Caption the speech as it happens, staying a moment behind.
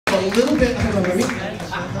a little bit. Hold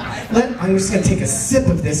on, I'm just going to take a sip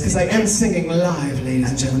of this because I am singing live, ladies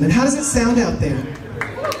and gentlemen. How does it sound out there?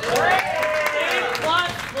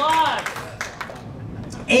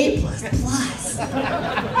 A++.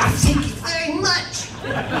 Thank you very much.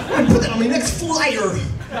 I'm put that on my next flyer.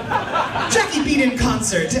 Jackie beat in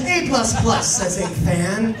concert to A++, says a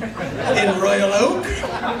fan in Royal Oak.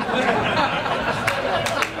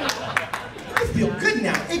 I feel good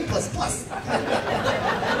now. A++.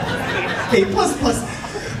 A++.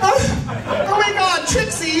 Oh my God,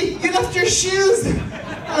 Trixie, you left your shoes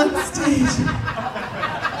on stage.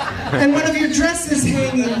 And one of your dresses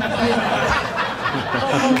hanging.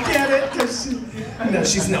 Oh, get it? No,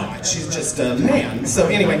 she's not. She's just a man. So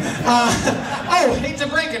anyway, oh, hate to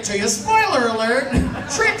break it to you. Spoiler alert,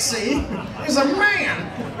 Trixie is a man.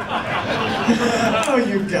 Oh,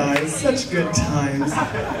 you guys, such good times.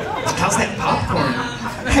 How's that popcorn?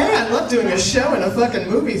 Hey, I love doing a show in a fucking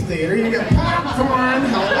movie theater. You get popcorn,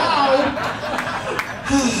 hello.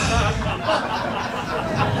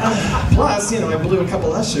 Plus, you know, I blew a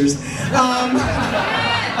couple ushers.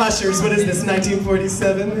 Ushers, what is this,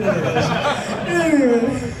 1947?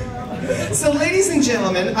 Anyway. So, ladies and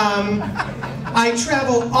gentlemen, I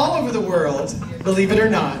travel all over the world, believe it or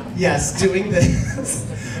not, yes, doing this,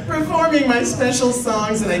 performing my special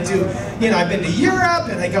songs, and I do, you know, I've been to Europe,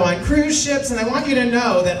 and I go on cruise ships, and I want you to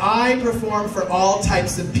know that I perform for all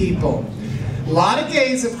types of people. A lot of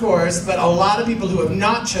gays, of course, but a lot of people who have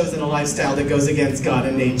not chosen a lifestyle that goes against God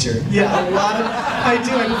and nature. Yeah, a lot of, I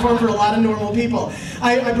do. I perform for a lot of normal people.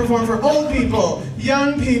 I perform for old people,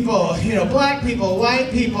 young people, you know, black people,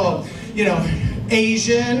 white people, you know,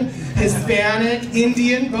 Asian, Hispanic,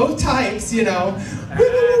 Indian, both types, you know.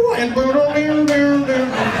 And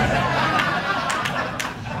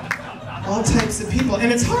all types of people.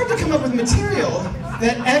 And it's hard to come up with material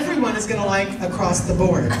that everyone is going to like across the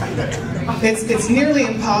board. It's nearly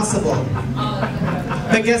impossible.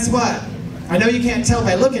 But guess what? I know you can't tell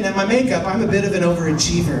by looking at my makeup, I'm a bit of an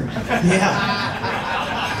overachiever. Yeah.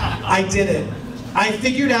 I did it. I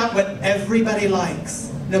figured out what everybody likes.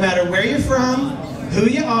 No matter where you're from, who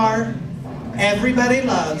you are, everybody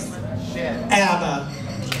loves ABBA.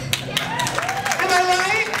 Am I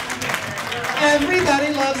right?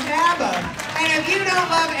 Everybody loves ABBA. And if you don't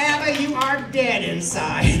love ABBA, you are dead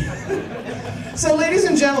inside. So, ladies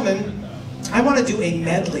and gentlemen, I want to do a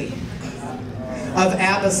medley of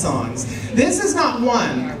ABBA songs. This is not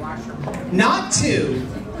one, not two,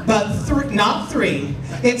 but not three.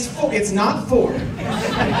 It's not four.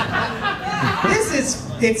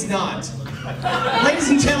 It's not. Ladies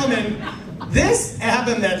and gentlemen, this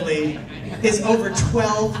ABBA medley is over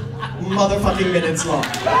 12 motherfucking minutes long.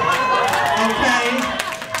 Okay?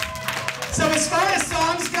 So as far as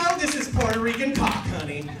songs go, this is Puerto Rican cock,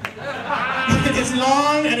 honey. It is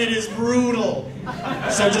long and it is brutal.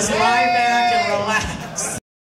 So just lie back